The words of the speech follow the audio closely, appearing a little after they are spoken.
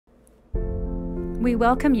We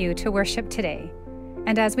welcome you to worship today,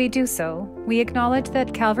 and as we do so, we acknowledge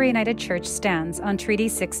that Calvary United Church stands on Treaty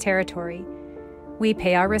 6 territory. We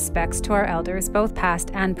pay our respects to our elders, both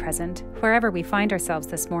past and present, wherever we find ourselves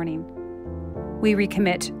this morning. We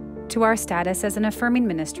recommit to our status as an affirming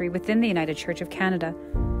ministry within the United Church of Canada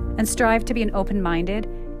and strive to be an open-minded,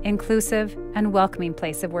 inclusive, and welcoming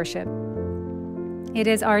place of worship. It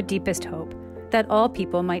is our deepest hope that all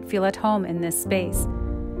people might feel at home in this space,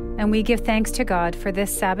 and we give thanks to God for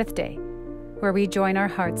this Sabbath day, where we join our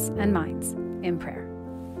hearts and minds in prayer.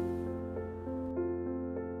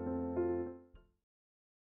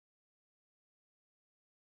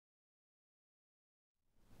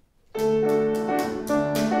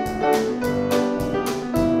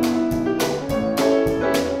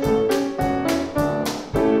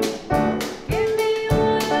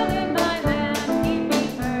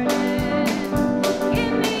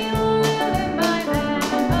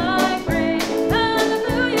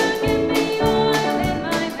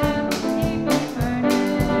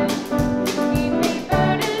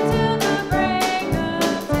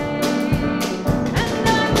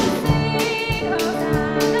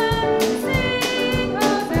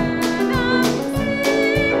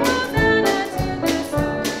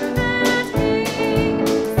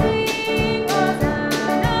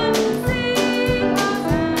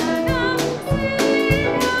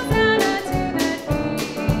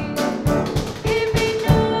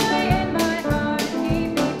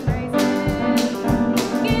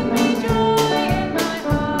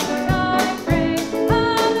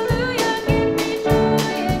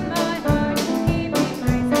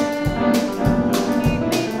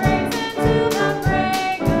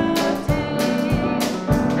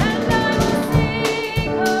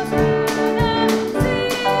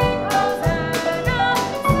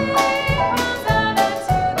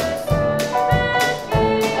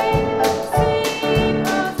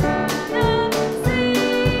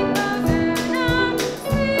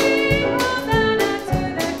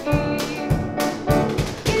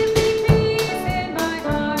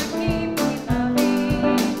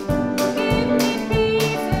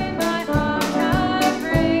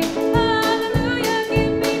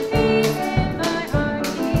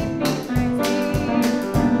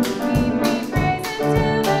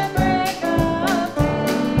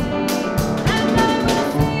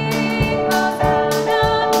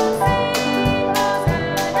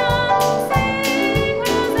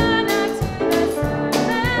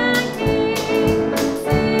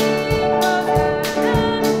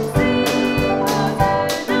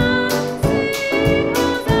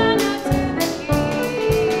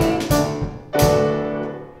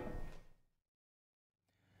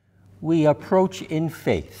 We approach in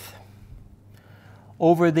faith.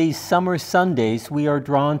 Over these summer Sundays, we are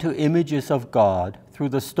drawn to images of God through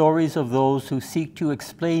the stories of those who seek to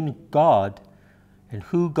explain God and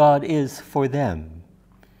who God is for them.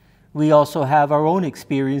 We also have our own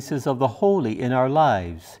experiences of the holy in our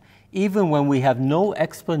lives, even when we have no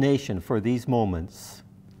explanation for these moments.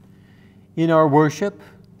 In our worship,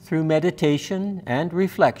 through meditation and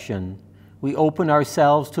reflection, we open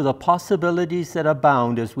ourselves to the possibilities that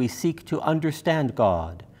abound as we seek to understand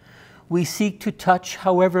God. We seek to touch,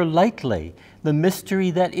 however lightly, the mystery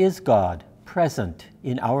that is God, present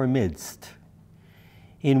in our midst.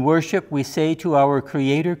 In worship, we say to our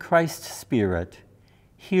Creator Christ Spirit,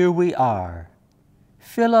 "Here we are.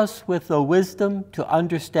 Fill us with the wisdom to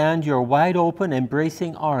understand your wide-open,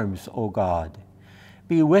 embracing arms, O God.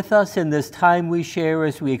 Be with us in this time we share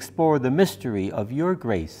as we explore the mystery of your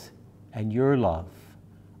grace and your love."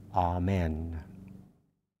 Amen.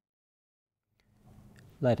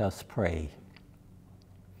 Let us pray.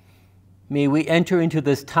 May we enter into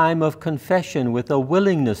this time of confession with a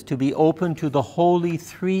willingness to be open to the Holy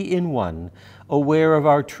Three-in-One, aware of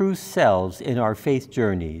our true selves in our faith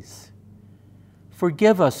journeys.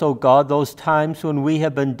 Forgive us, O God, those times when we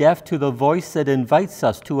have been deaf to the voice that invites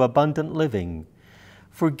us to abundant living.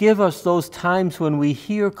 Forgive us those times when we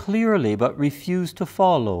hear clearly but refuse to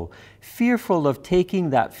follow, fearful of taking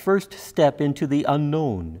that first step into the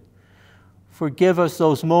unknown. Forgive us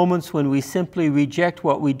those moments when we simply reject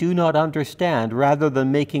what we do not understand rather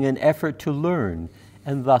than making an effort to learn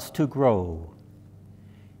and thus to grow.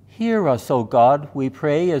 Hear us, O God, we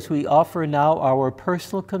pray, as we offer now our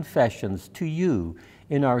personal confessions to you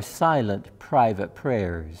in our silent, private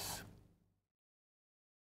prayers.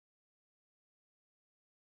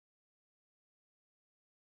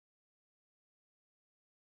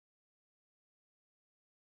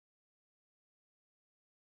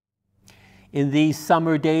 In these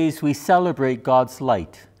summer days, we celebrate God's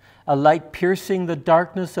light, a light piercing the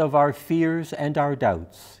darkness of our fears and our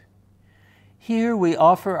doubts. Here we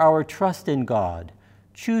offer our trust in God,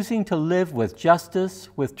 choosing to live with justice,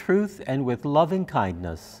 with truth, and with loving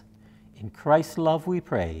kindness. In Christ's love we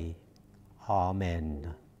pray.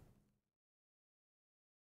 Amen.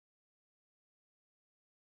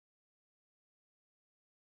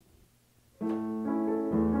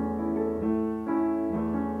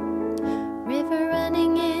 River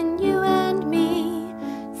running in you and me,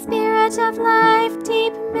 Spirit of life,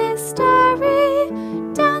 deep mystery,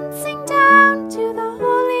 dancing down to the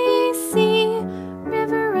holy sea.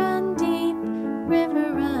 River run deep,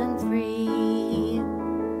 river run free.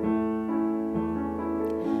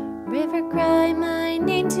 River cry my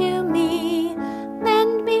name to me,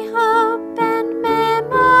 lend me hope and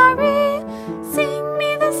memory, sing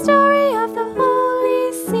me the story of the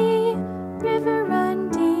holy sea. River run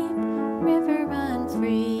deep, river run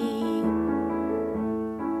free.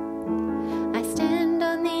 I stand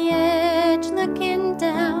on the edge looking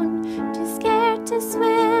down, too scared to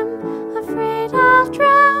swim, afraid I'll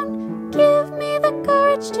drown. Give me the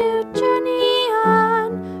courage to journey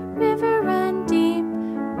on. River run deep,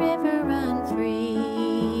 river run free.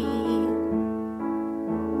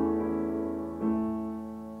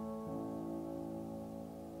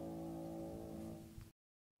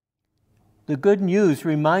 The good news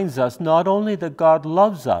reminds us not only that God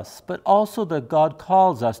loves us, but also that God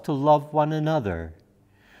calls us to love one another.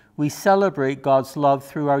 We celebrate God's love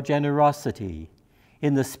through our generosity.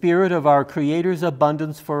 In the spirit of our Creator's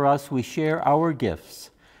abundance for us, we share our gifts,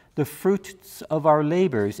 the fruits of our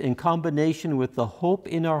labors in combination with the hope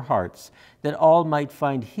in our hearts that all might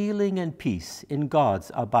find healing and peace in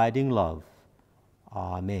God's abiding love.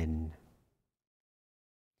 Amen.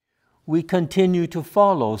 We continue to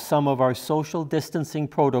follow some of our social distancing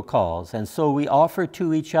protocols, and so we offer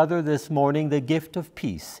to each other this morning the gift of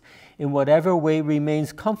peace in whatever way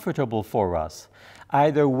remains comfortable for us,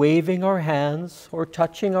 either waving our hands or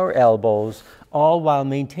touching our elbows, all while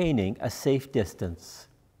maintaining a safe distance.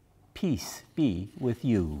 Peace be with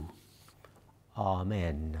you.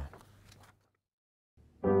 Amen.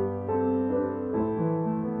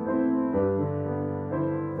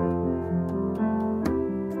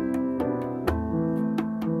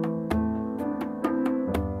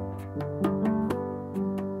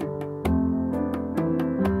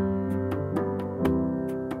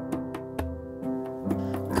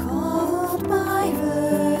 Called by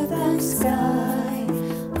earth and sky,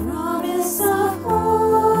 promise of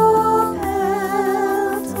hope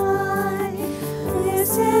held high.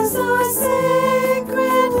 This is our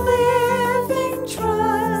sacred living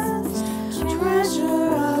trust,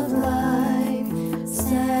 treasure of life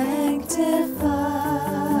sanctified.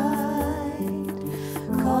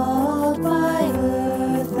 Called by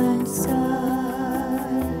earth and sky,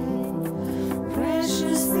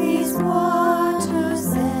 precious these waters,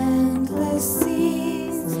 endless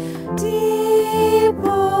seas, deep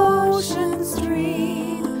ocean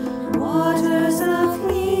stream, waters of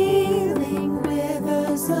healing,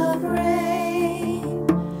 rivers of rain,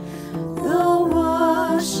 the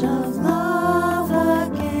wash of love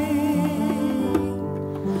again.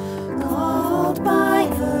 Called by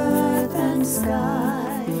earth and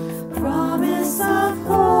sky, promise of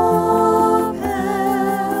hope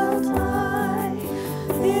held high.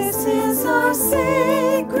 This is our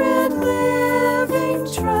sacred living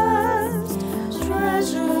trust,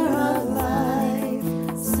 treasure of life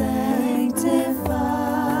sanctified.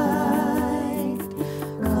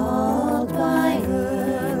 Called by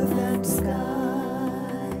earth and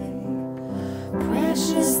sky,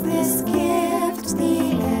 precious this gift,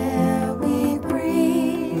 the air we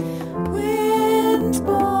breathe, wind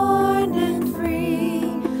born and free,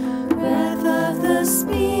 breath of the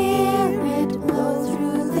Spirit blow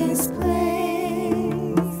through this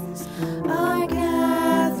place, our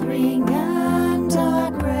gathering and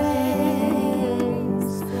our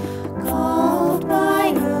grace. Called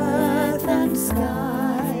by earth and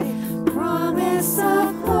sky, promise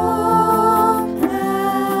of hope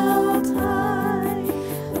held high.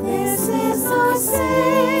 This is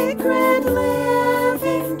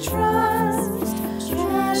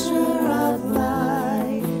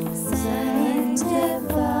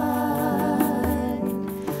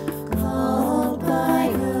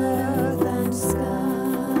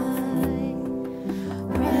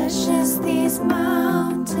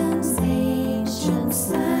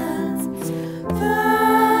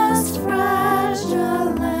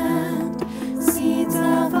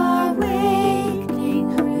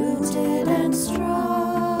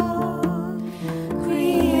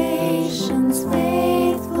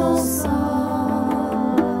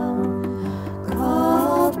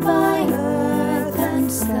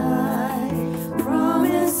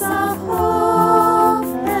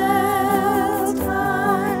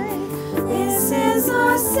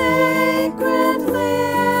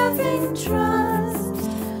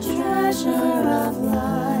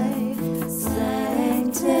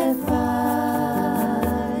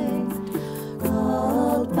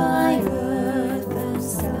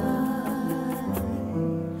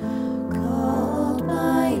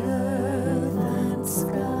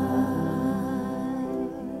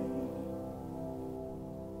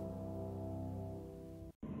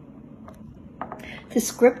The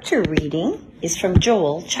scripture reading is from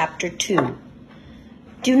Joel chapter 2.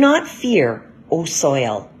 Do not fear, O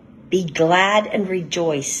soil. Be glad and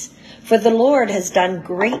rejoice, for the Lord has done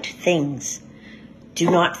great things. Do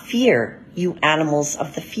not fear, you animals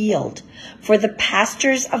of the field, for the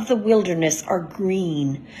pastures of the wilderness are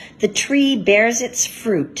green. The tree bears its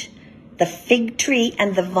fruit. The fig tree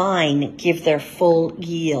and the vine give their full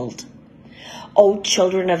yield. O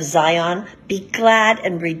children of Zion, be glad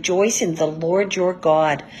and rejoice in the Lord your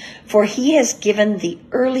God, for he has given the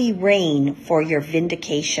early rain for your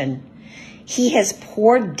vindication. He has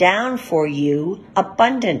poured down for you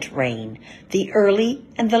abundant rain, the early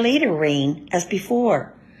and the later rain as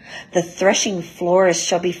before. The threshing floors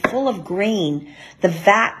shall be full of grain. The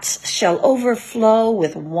vats shall overflow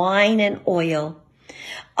with wine and oil.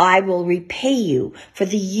 I will repay you for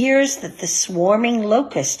the years that the swarming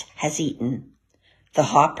locust has eaten. The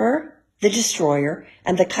hopper, the destroyer,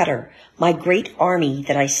 and the cutter, my great army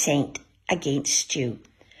that I sent against you.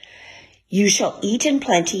 You shall eat in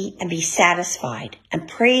plenty and be satisfied, and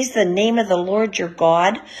praise the name of the Lord your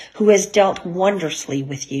God, who has dealt wondrously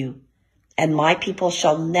with you. And my people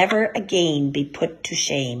shall never again be put to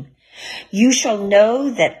shame. You shall know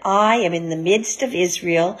that I am in the midst of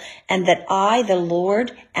Israel, and that I, the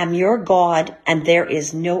Lord, am your God, and there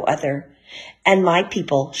is no other. And my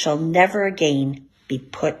people shall never again be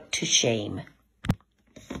put to shame.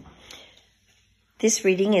 This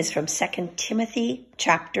reading is from 2 Timothy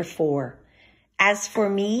chapter 4. As for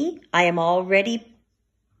me, I am already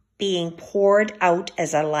being poured out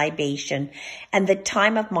as a libation, and the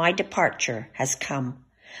time of my departure has come.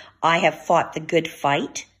 I have fought the good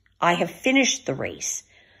fight. I have finished the race.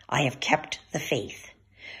 I have kept the faith.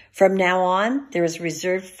 From now on, there is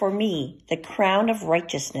reserved for me the crown of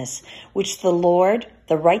righteousness, which the Lord,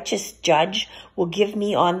 the righteous judge, will give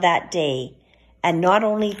me on that day, and not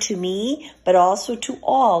only to me, but also to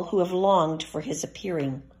all who have longed for his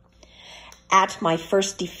appearing. At my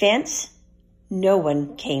first defense, no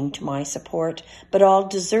one came to my support, but all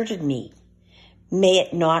deserted me. May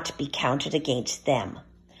it not be counted against them.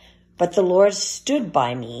 But the Lord stood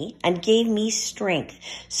by me and gave me strength,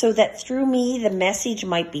 so that through me the message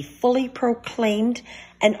might be fully proclaimed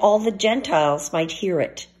and all the Gentiles might hear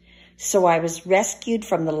it. So I was rescued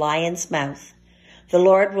from the lion's mouth. The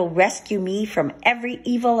Lord will rescue me from every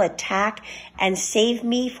evil attack and save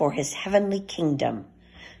me for his heavenly kingdom.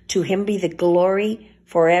 To him be the glory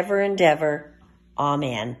forever and ever.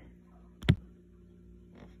 Amen.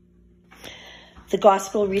 The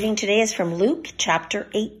gospel reading today is from Luke chapter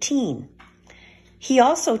 18. He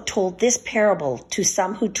also told this parable to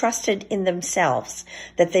some who trusted in themselves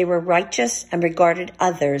that they were righteous and regarded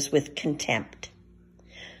others with contempt.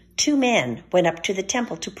 2 men went up to the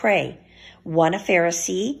temple to pray, one a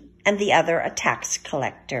Pharisee and the other a tax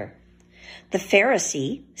collector. The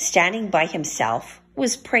Pharisee, standing by himself,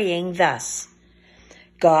 was praying thus: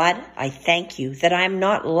 God, I thank you that I am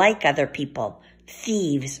not like other people,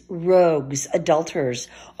 thieves, rogues, adulterers,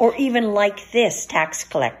 or even like this tax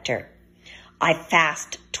collector. I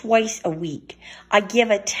fast twice a week. I give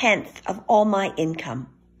 1/10 of all my income.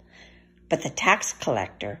 But the tax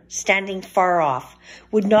collector, standing far off,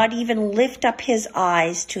 would not even lift up his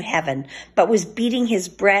eyes to heaven, but was beating his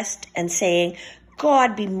breast and saying,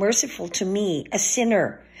 God, be merciful to me, a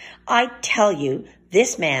sinner. I tell you,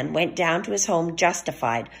 this man went down to his home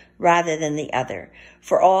justified rather than the other.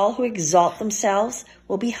 For all who exalt themselves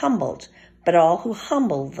will be humbled, but all who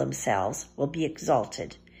humble themselves will be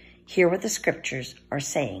exalted. Hear what the scriptures are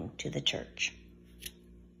saying to the church.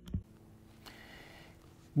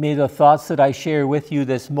 May the thoughts that I share with you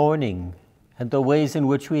this morning and the ways in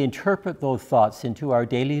which we interpret those thoughts into our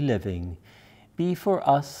daily living be for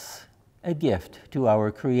us a gift to our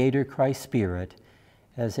Creator Christ Spirit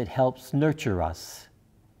as it helps nurture us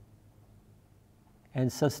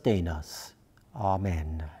and sustain us.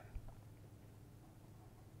 Amen.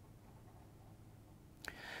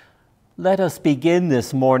 Let us begin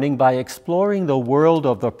this morning by exploring the world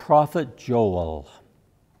of the prophet Joel.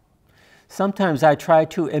 Sometimes I try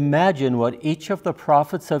to imagine what each of the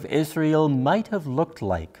prophets of Israel might have looked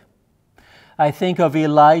like. I think of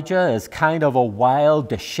Elijah as kind of a wild,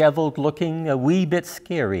 disheveled looking, a wee bit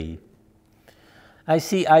scary. I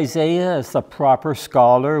see Isaiah as the proper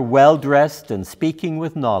scholar, well-dressed and speaking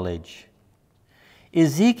with knowledge.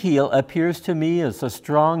 Ezekiel appears to me as a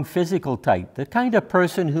strong physical type, the kind of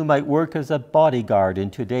person who might work as a bodyguard in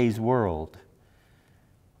today's world.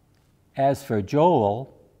 As for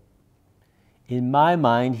Joel, in my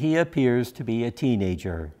mind, he appears to be a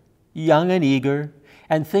teenager, young and eager,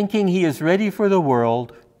 and thinking he is ready for the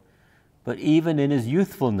world, but even in his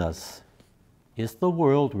youthfulness, is the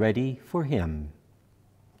world ready for him?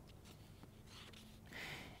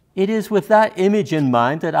 It is with that image in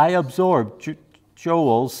mind that I absorbed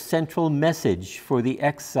Joel's central message for the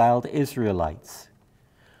exiled Israelites.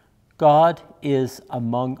 God is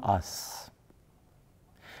among us.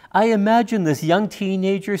 I imagine this young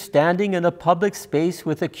teenager standing in a public space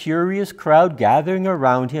with a curious crowd gathering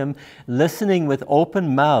around him, listening with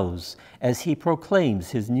open mouths as he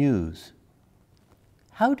proclaims his news.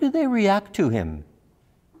 How do they react to him?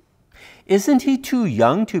 Isn't he too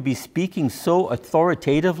young to be speaking so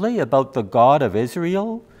authoritatively about the God of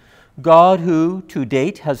Israel? God who, to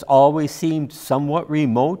date, has always seemed somewhat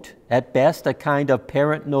remote, at best a kind of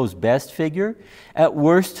parent-knows-best figure, at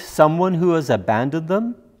worst someone who has abandoned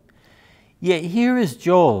them? Yet here is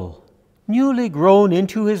Joel, newly grown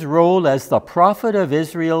into his role as the prophet of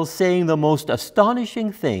Israel, saying the most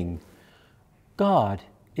astonishing thing: God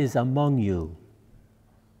is among you.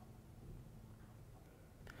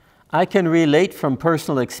 I can relate from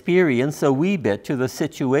personal experience a wee bit to the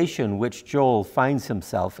situation which Joel finds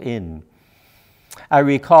himself in. I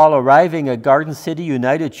recall arriving at Garden City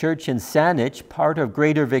United Church in Saanich, part of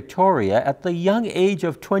Greater Victoria, at the young age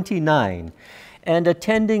of 29, and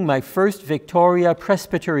attending my first Victoria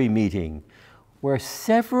Presbytery meeting, where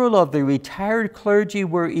several of the retired clergy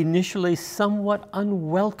were initially somewhat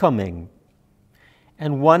unwelcoming.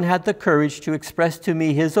 And one had the courage to express to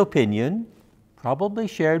me his opinion, probably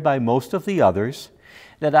shared by most of the others,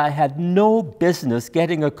 that I had no business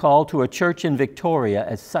getting a call to a church in Victoria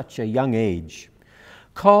at such a young age.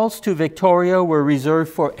 Calls to Victoria were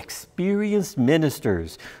reserved for experienced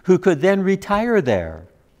ministers who could then retire there.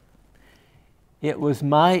 It was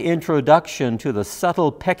my introduction to the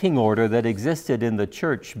subtle pecking order that existed in the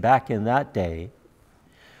church back in that day.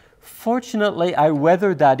 Fortunately, I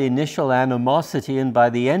weathered that initial animosity, and by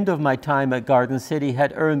the end of my time at Garden City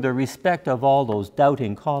had earned the respect of all those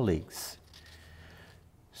doubting colleagues.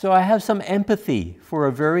 So I have some empathy for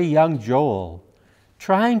a very young Joel,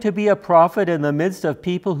 trying to be a prophet in the midst of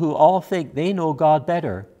people who all think they know God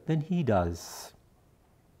better than he does.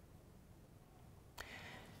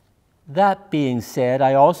 That being said,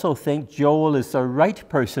 I also think Joel is the right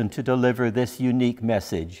person to deliver this unique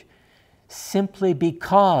message, simply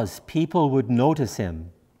because people would notice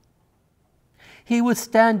him. He would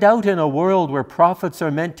stand out in a world where prophets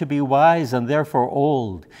are meant to be wise and therefore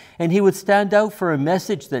old, and he would stand out for a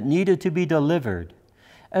message that needed to be delivered,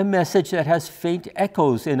 a message that has faint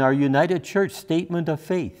echoes in our United Church statement of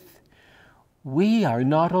faith. We are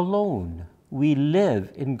not alone. We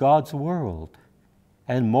live in God's world.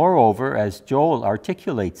 And moreover, as Joel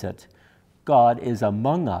articulates it, God is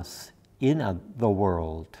among us in the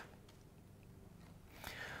world.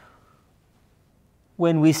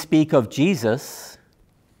 When we speak of Jesus,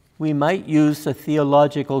 we might use the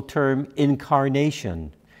theological term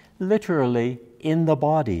incarnation, literally in the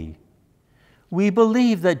body. We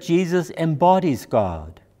believe that Jesus embodies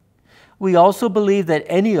God. We also believe that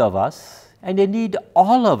any of us, and indeed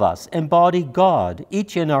all of us, embody God,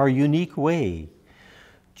 each in our unique way.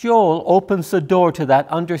 Joel opens the door to that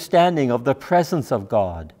understanding of the presence of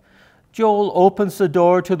God. Joel opens the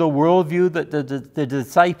door to the worldview that the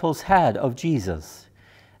disciples had of Jesus.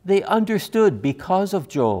 They understood, because of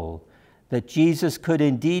Joel, that Jesus could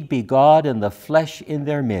indeed be God in the flesh in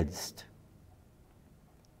their midst.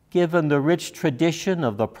 Given the rich tradition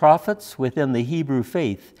of the prophets within the Hebrew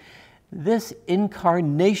faith, this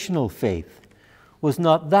incarnational faith was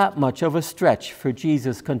not that much of a stretch for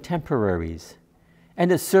Jesus' contemporaries,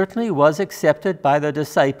 and it certainly was accepted by the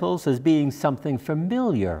disciples as being something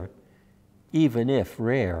familiar, even if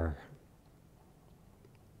rare.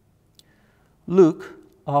 Luke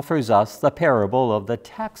offers us the parable of the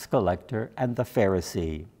tax collector and the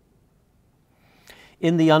Pharisee.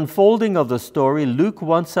 In the unfolding of the story, Luke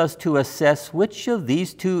wants us to assess which of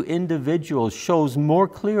these two individuals shows more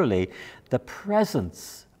clearly the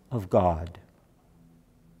presence of God.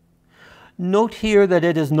 Note here that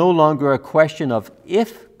it is no longer a question of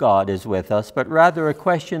if God is with us, but rather a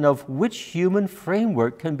question of which human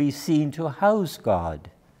framework can be seen to house God.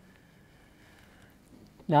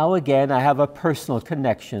 Now again, I have a personal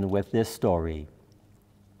connection with this story.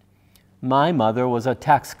 My mother was a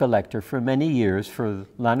tax collector for many years for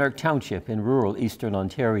Lanark Township in rural eastern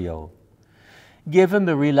Ontario. Given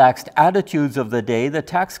the relaxed attitudes of the day, the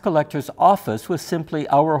tax collector's office was simply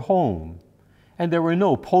our home, and there were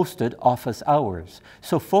no posted office hours,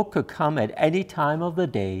 so folk could come at any time of the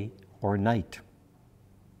day or night.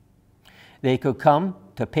 They could come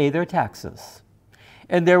to pay their taxes.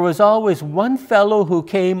 And there was always one fellow who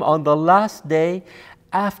came on the last day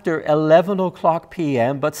after 11 o'clock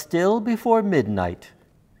p.m., but still before midnight,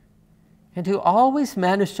 and who always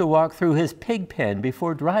managed to walk through his pig pen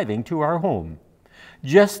before driving to our home.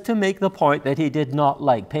 just to make the point that he did not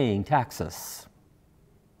like paying taxes.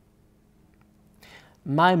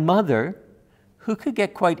 My mother, who could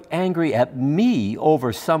get quite angry at me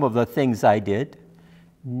over some of the things I did,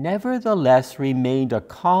 nevertheless remained a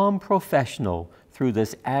calm professional through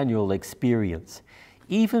this annual experience,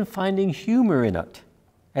 even finding humor in it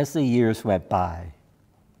as the years went by.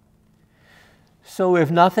 So if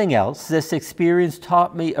nothing else, this experience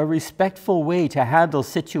taught me a respectful way to handle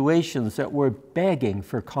situations that were begging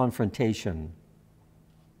for confrontation.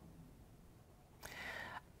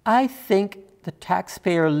 I think the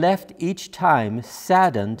taxpayer left each time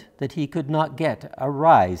saddened that he could not get a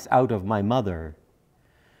rise out of my mother.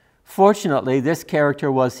 Fortunately, this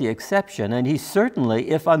character was the exception, and he certainly,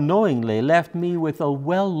 if unknowingly, left me with a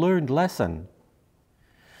well-learned lesson.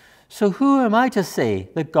 So who am I to say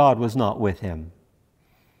that God was not with him?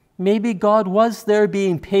 Maybe God was there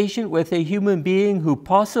being patient with a human being who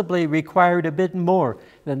possibly required a bit more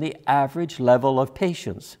than the average level of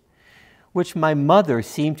patience, which my mother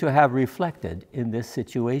seemed to have reflected in this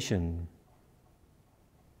situation.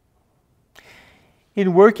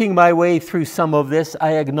 In working my way through some of this,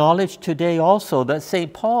 I acknowledge today also that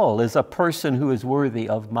St. Paul is a person who is worthy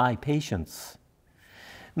of my patience.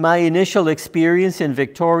 My initial experience in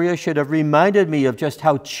Victoria should have reminded me of just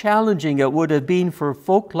how challenging it would have been for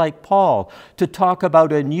folk like Paul to talk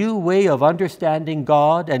about a new way of understanding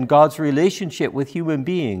God and God's relationship with human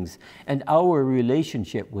beings and our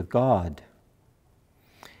relationship with God.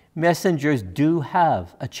 Messengers do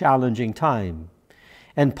have a challenging time,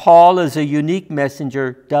 and Paul, as a unique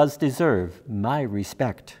messenger, does deserve my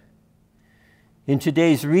respect. In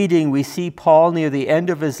today's reading, we see Paul near the end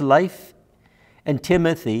of his life, and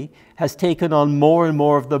Timothy has taken on more and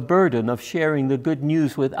more of the burden of sharing the good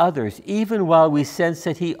news with others, even while we sense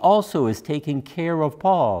that he also is taking care of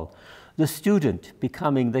Paul, the student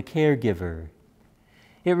becoming the caregiver.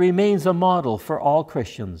 It remains a model for all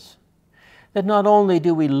Christians, that not only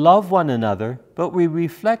do we love one another, but we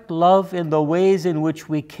reflect love in the ways in which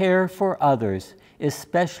we care for others,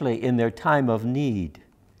 especially in their time of need.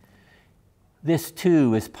 This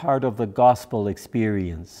too is part of the gospel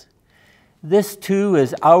experience. This too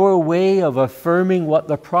is our way of affirming what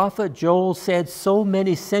the prophet Joel said so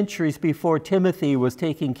many centuries before Timothy was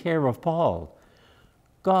taking care of Paul.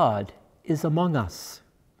 God is among us.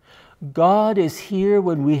 God is here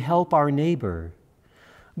when we help our neighbor.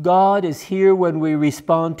 God is here when we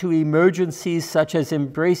respond to emergencies such as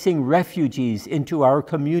embracing refugees into our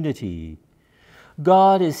community.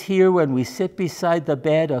 God is here when we sit beside the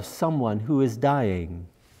bed of someone who is dying.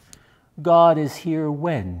 God is here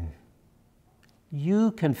when?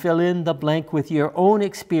 You can fill in the blank with your own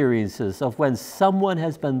experiences of when someone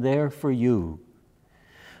has been there for you.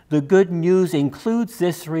 The good news includes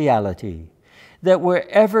this reality, that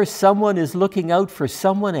wherever someone is looking out for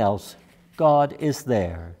someone else, God is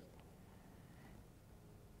there.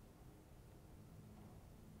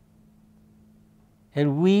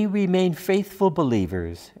 And we remain faithful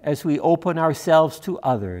believers as we open ourselves to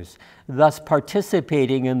others, thus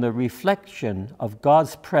participating in the reflection of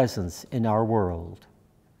God's presence in our world.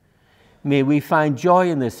 May we find joy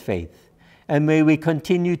in this faith, and may we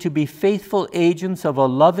continue to be faithful agents of a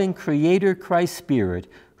loving Creator Christ Spirit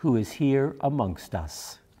who is here amongst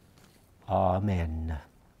us. Amen.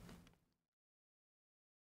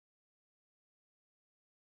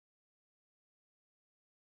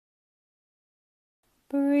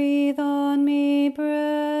 Breathe on me,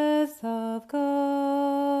 breath of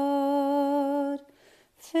God.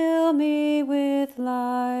 Fill me with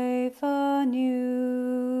life anew,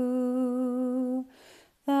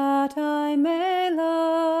 that I may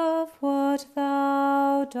love what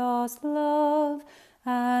thou dost love,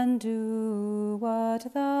 and do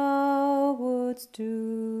what thou wouldst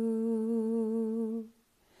do.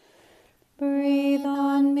 Breathe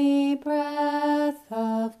on me, breath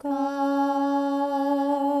of God,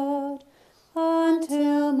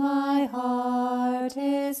 until my heart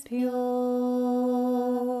is pure,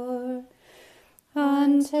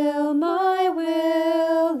 until my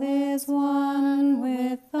will is one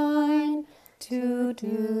with thine, to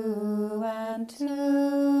do and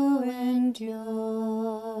to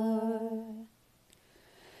endure.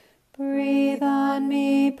 Breathe on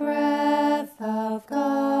me, breath of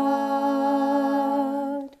God,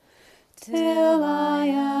 till I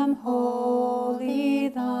am wholly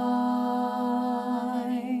thine,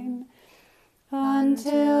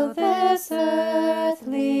 until this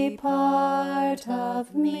earthly part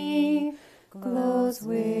of me glows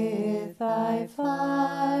with thy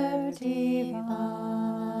fire divine.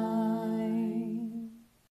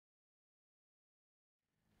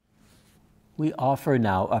 We offer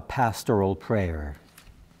now a pastoral prayer.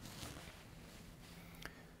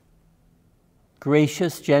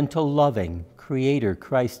 Gracious, gentle, loving Creator,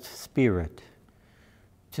 Christ Spirit,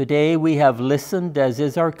 today we have listened, as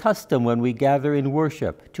is our custom when we gather in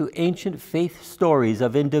worship, to ancient faith stories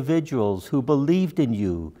of individuals who believed in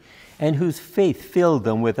you and whose faith filled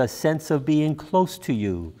them with a sense of being close to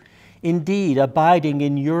you, indeed abiding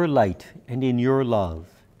in your light and in your love.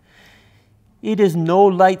 It is no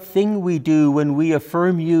light thing we do when we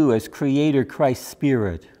affirm you as Creator, Christ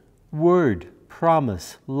Spirit, Word,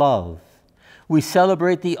 promise, love. We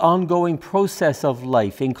celebrate the ongoing process of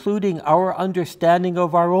life, including our understanding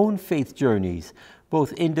of our own faith journeys,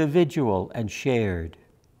 both individual and shared.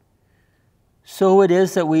 So it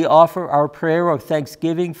is that we offer our prayer of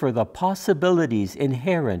thanksgiving for the possibilities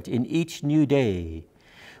inherent in each new day.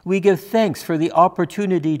 We give thanks for the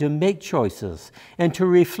opportunity to make choices and to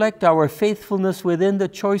reflect our faithfulness within the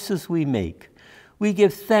choices we make. We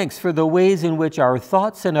give thanks for the ways in which our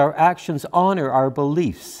thoughts and our actions honor our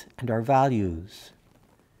beliefs and our values.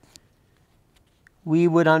 We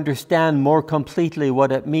would understand more completely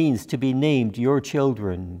what it means to be named your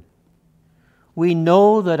children. We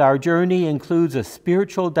know that our journey includes a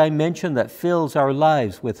spiritual dimension that fills our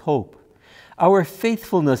lives with hope. Our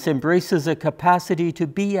faithfulness embraces a capacity to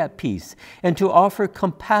be at peace and to offer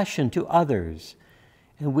compassion to others.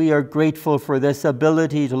 And we are grateful for this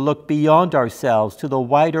ability to look beyond ourselves to the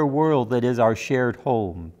wider world that is our shared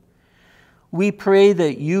home. We pray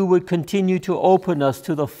that you would continue to open us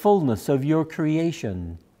to the fullness of your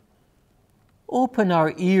creation. Open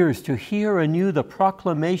our ears to hear anew the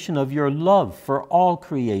proclamation of your love for all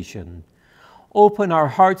creation. Open our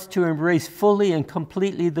hearts to embrace fully and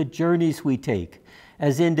completely the journeys we take,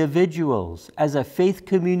 as individuals, as a faith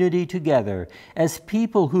community together, as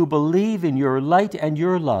people who believe in your light and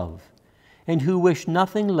your love, and who wish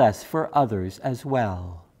nothing less for others as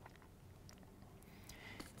well.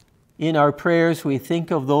 In our prayers, we think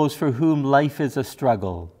of those for whom life is a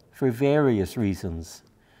struggle, for various reasons.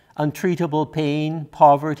 Untreatable pain,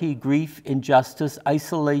 poverty, grief, injustice,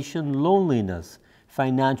 isolation, loneliness,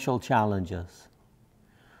 financial challenges.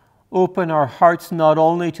 Open our hearts not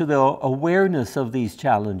only to the awareness of these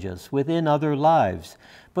challenges within other lives,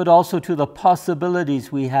 but also to the possibilities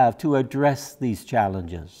we have to address these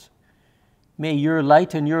challenges. May your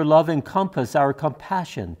light and your love encompass our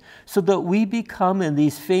compassion so that we become, in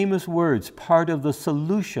these famous words, part of the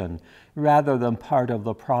solution rather than part of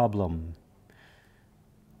the problem.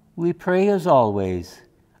 We pray as always,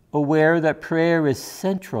 aware that prayer is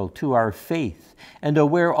central to our faith, and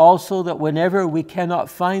aware also that whenever we cannot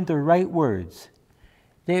find the right words,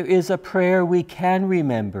 there is a prayer we can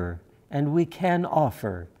remember and we can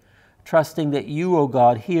offer, trusting that you, O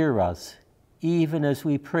God, hear us, even as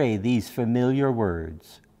we pray these familiar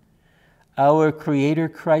words. Our Creator,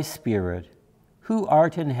 Christ Spirit, who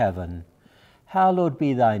art in heaven, hallowed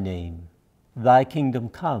be thy name. Thy kingdom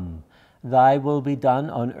come, thy will be done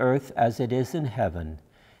on earth as it is in heaven.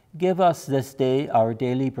 Give us this day our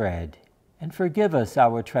daily bread, and forgive us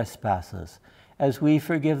our trespasses, as we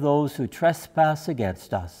forgive those who trespass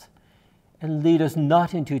against us. And lead us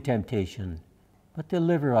not into temptation, but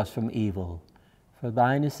deliver us from evil. For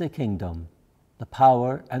thine is the kingdom, the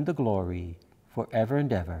power, and the glory, forever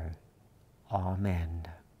and ever. Amen.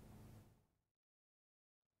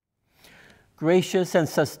 Gracious and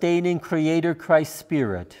sustaining Creator, Christ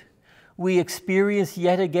Spirit, we experience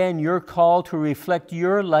yet again your call to reflect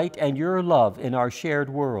your light and your love in our shared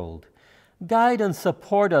world. Guide and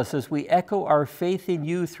support us as we echo our faith in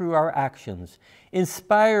you through our actions.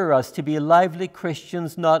 Inspire us to be lively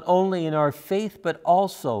Christians not only in our faith, but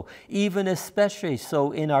also, even especially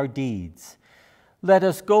so, in our deeds. Let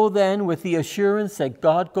us go then with the assurance that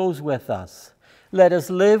God goes with us. Let us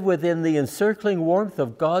live within the encircling warmth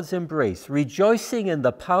of God's embrace, rejoicing in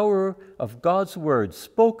the power of God's word,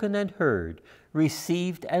 spoken and heard,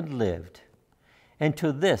 received and lived. And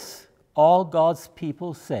to this, all God's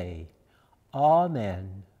people say,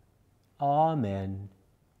 Amen, Amen,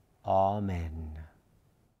 Amen.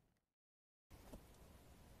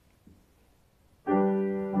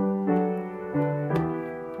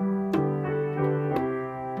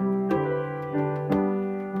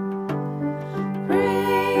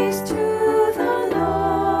 Praise to the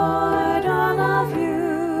Lord, all of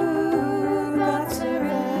you, God's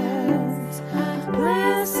servants.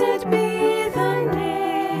 Blessed be the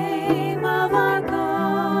name of our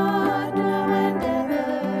God, now and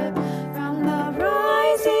ever. From the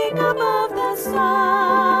rising above the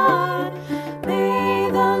sun, may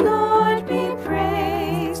the Lord be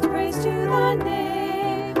praised. Praise to the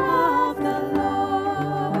name of the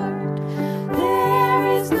Lord. There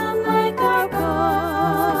is none like our God.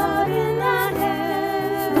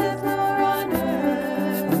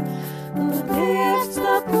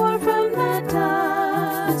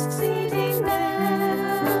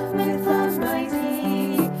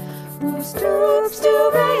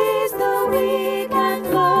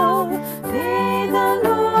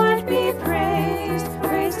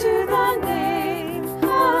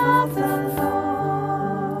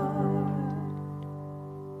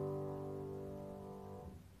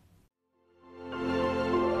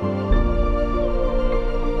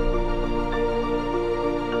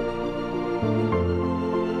 you.